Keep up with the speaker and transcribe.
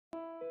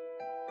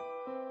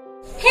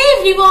Hey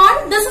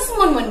everyone, this is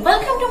Munmun.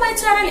 Welcome to my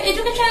channel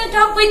Education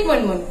Talk with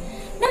Munmun.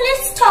 Now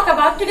let's talk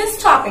about today's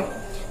topic.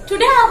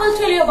 Today I will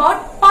tell you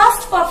about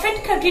past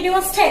perfect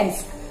continuous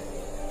tense.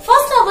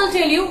 First I will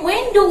tell you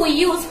when do we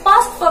use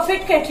past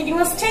perfect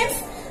continuous tense,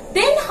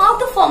 then how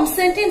to form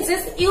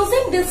sentences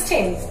using this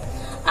tense.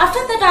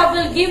 After that I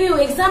will give you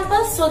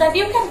examples so that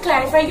you can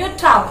clarify your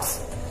doubts.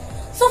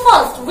 So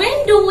first,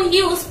 when do we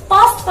use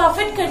past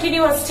perfect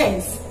continuous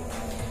tense?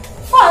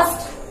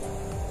 First,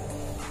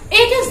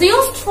 it is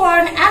used for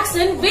an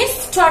action which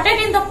started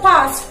in the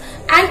past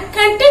and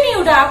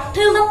continued up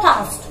till the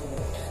past.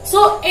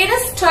 So it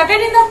is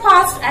started in the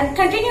past and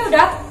continued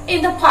up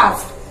in the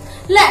past.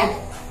 Like,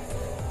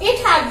 it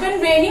had been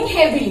raining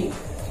heavily.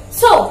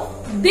 So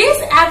this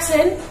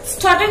action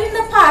started in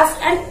the past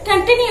and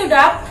continued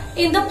up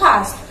in the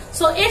past.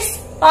 So it's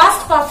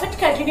past perfect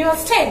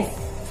continuous tense.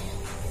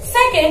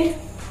 Second,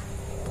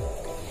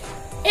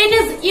 it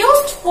is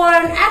used for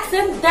an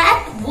action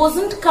that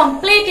wasn't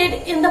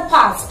completed in the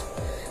past.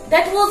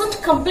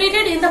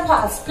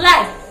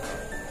 Like,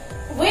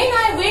 when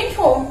I went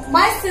home,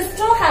 my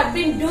sister had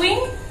been doing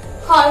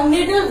her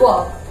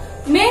needlework.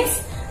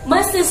 Means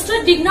my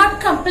sister did not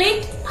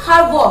complete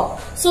her work.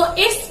 So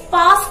it's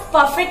past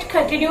perfect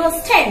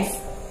continuous tense.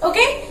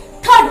 Okay.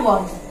 Third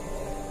one.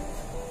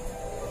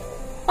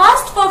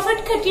 Past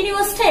perfect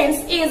continuous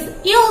tense is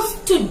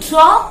used to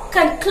draw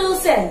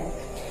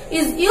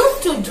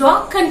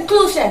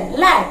conclusion.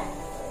 Like,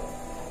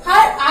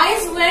 her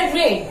eyes were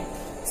red.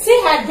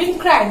 She had been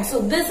crying. So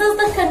this is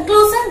the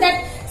conclusion,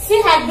 that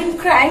she had been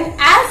crying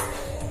as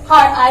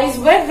her eyes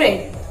were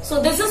red.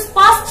 So this is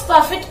past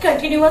perfect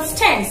continuous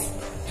tense.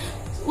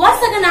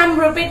 Once again I am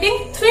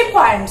repeating 3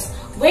 points.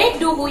 Where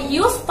do we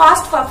use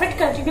past perfect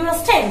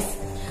continuous tense?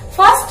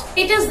 First,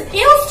 it is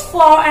used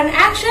for an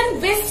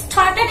action which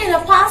started in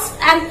the past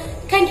and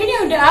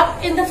continued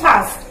up in the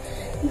past.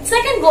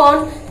 Second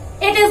one,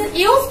 it is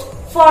used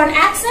for an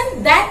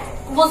action that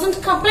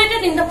wasn't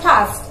completed in the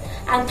past.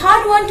 And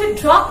third one, to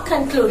draw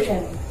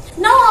conclusion.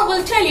 Now I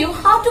will tell you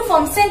how to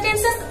form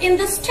sentences in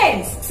this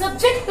tense.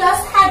 Subject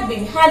plus had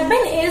been. Had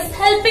been is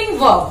helping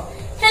verb.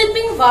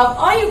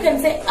 Or you can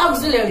say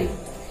auxiliary.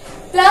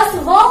 Plus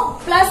verb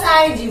plus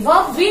ing.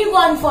 Verb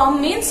V1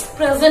 form means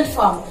present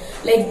form.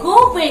 Like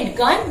go, went,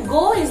 gone.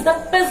 Go is the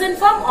present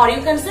form, or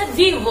you can say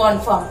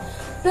V1 form.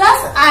 Plus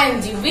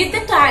ing with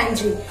the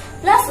ing.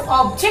 Plus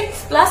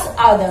objects plus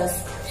others.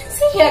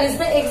 See, here is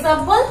the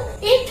example.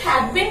 It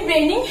had been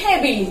raining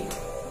heavily.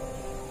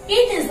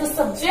 It is the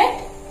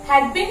subject,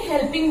 had been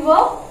helping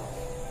verb.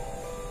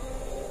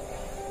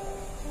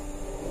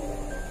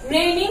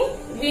 Raining,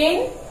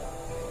 rain,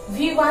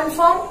 V1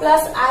 form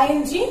plus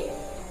ing,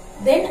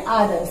 then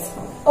others.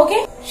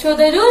 Okay. So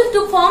the rule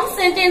to form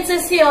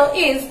sentences here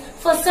is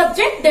for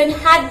subject, then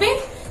had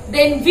been,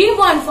 then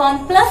V1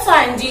 form plus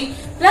ing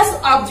plus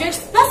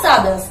objects plus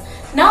others.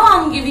 Now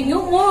I am giving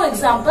you more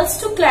examples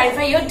to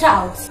clarify your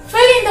doubts.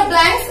 Fill in the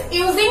blanks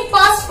using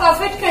past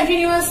perfect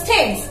continuous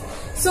tense.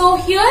 So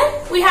here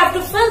we have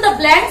to fill the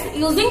blanks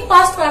using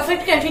past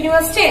perfect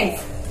continuous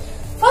tense.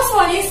 First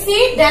one is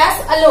she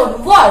dash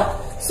alone,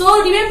 work.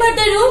 So remember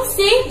the rule,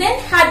 she then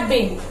had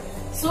been.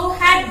 So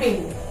had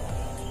been.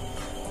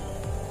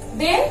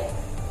 Then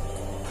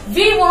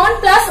V1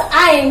 plus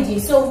ing.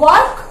 So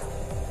work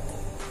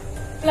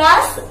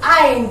plus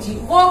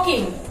ing,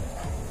 walking,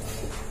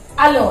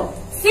 alone.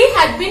 She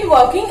had been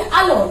working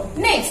alone.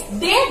 Next,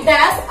 they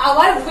dash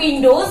our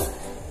windows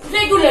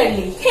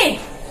regularly. Hit.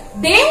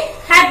 They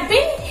had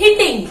been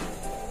hitting.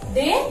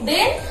 They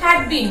then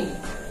had been.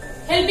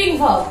 Helping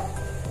verb.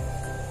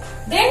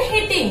 Then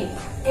hitting.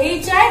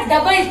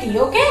 H-I-T-T.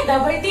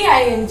 Okay?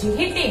 T-I-N-G.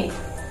 Hitting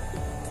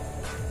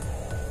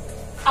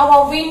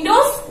our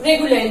windows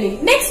regularly.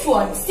 Next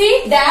one.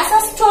 She dash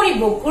a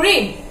storybook.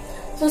 Read.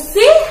 So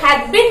she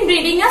had been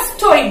reading a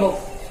storybook.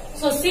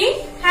 So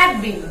she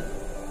had been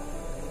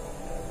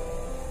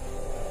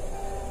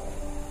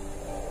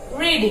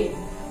reading.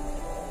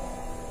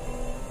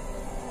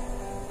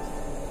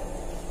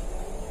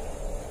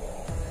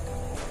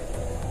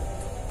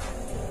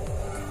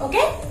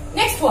 Okay.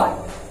 Next one.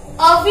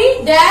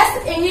 Avi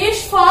dash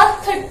English for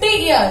 30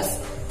 years.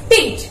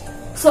 Teach.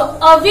 So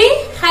Avi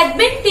had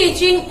been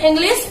teaching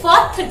English for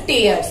 30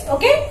 years.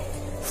 Okay.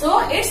 So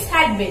it's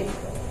had been.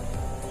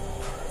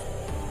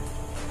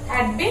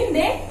 Had been,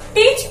 then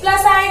teach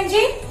plus ing,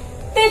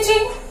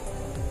 teaching.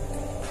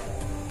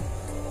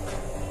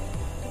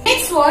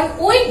 Next one.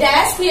 We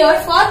dash here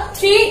for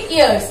 3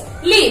 years.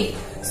 Live.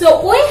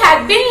 So we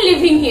had been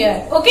living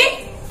here.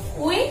 Okay.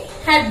 We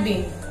had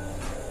been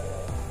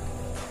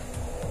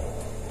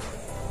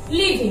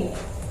living.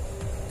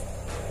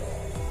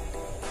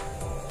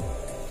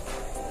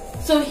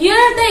 So here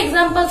are the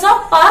examples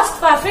of past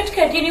perfect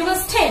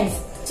continuous tense.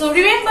 So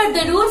remember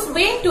the rules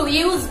when to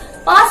use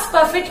past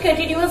perfect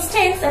continuous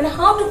tense and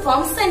how to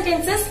form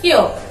sentences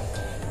here.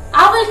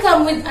 I will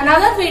come with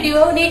another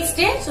video next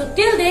day. So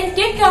till then,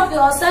 take care of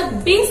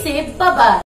yourself. Be safe. Bye bye.